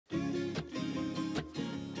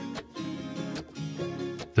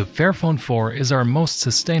The Fairphone 4 is our most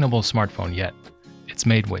sustainable smartphone yet. It's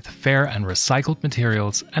made with fair and recycled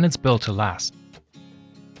materials and it's built to last.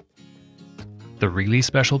 The really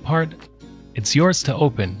special part? It's yours to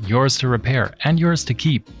open, yours to repair, and yours to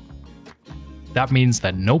keep. That means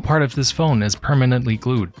that no part of this phone is permanently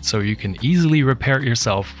glued, so you can easily repair it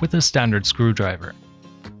yourself with a standard screwdriver.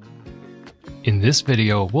 In this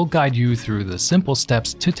video, we'll guide you through the simple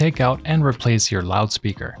steps to take out and replace your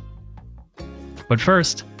loudspeaker. But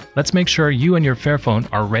first, let's make sure you and your Fairphone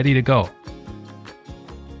are ready to go.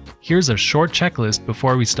 Here's a short checklist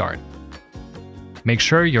before we start. Make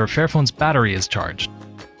sure your Fairphone's battery is charged.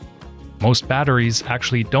 Most batteries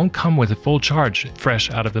actually don't come with a full charge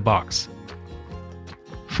fresh out of the box.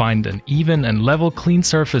 Find an even and level clean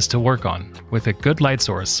surface to work on, with a good light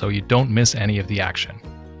source so you don't miss any of the action.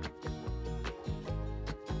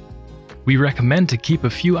 We recommend to keep a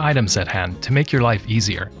few items at hand to make your life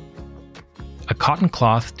easier. A cotton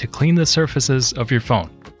cloth to clean the surfaces of your phone.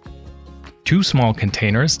 2 small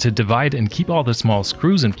containers to divide and keep all the small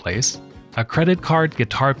screws in place. A credit card,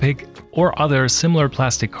 guitar pick, or other similar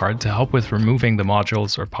plastic card to help with removing the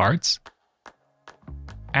modules or parts.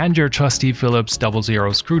 And your trusty Phillips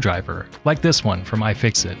 00 screwdriver, like this one from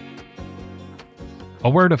iFixit. A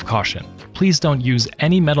word of caution, please don't use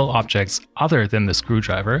any metal objects other than the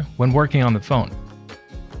screwdriver when working on the phone.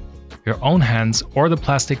 Your own hands or the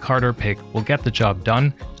plastic card or pick will get the job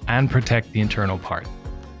done and protect the internal part.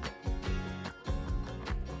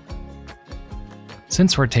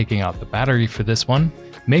 Since we're taking out the battery for this one,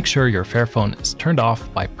 make sure your Fairphone is turned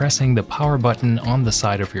off by pressing the power button on the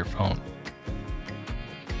side of your phone.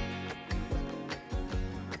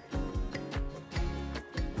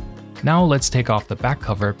 Now let's take off the back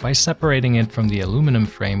cover by separating it from the aluminum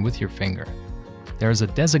frame with your finger. There is a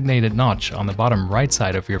designated notch on the bottom right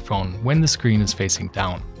side of your phone when the screen is facing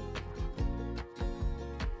down.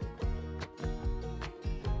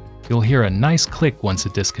 You'll hear a nice click once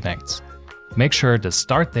it disconnects. Make sure to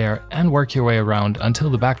start there and work your way around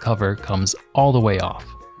until the back cover comes all the way off.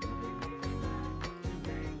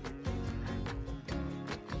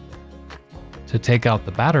 To take out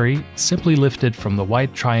the battery, simply lift it from the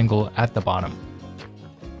white triangle at the bottom.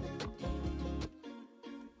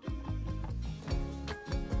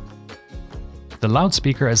 The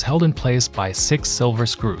loudspeaker is held in place by 6 silver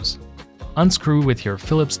screws. Unscrew with your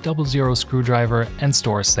Phillips 00 screwdriver and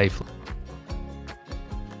store safely.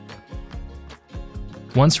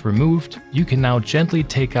 Once removed, you can now gently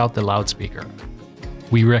take out the loudspeaker.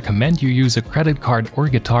 We recommend you use a credit card or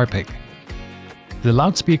guitar pick. The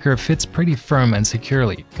loudspeaker fits pretty firm and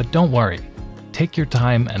securely, but don't worry. Take your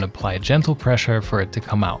time and apply gentle pressure for it to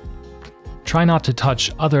come out. Try not to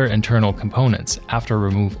touch other internal components after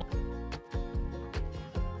removal.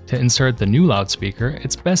 To insert the new loudspeaker,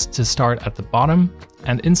 it's best to start at the bottom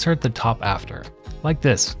and insert the top after, like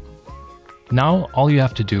this. Now all you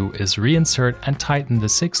have to do is reinsert and tighten the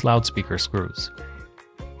 6 loudspeaker screws.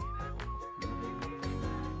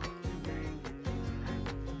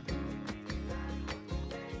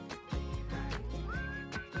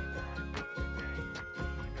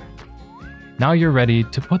 Now you're ready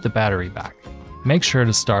to put the battery back. Make sure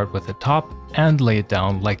to start with the top and lay it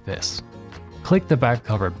down like this. Click the back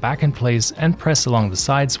cover back in place and press along the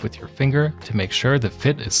sides with your finger to make sure the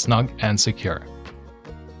fit is snug and secure.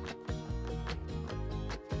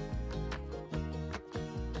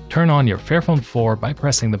 Turn on your Fairphone 4 by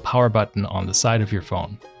pressing the power button on the side of your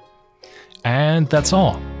phone. And that's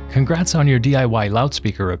all! Congrats on your DIY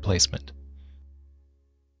loudspeaker replacement!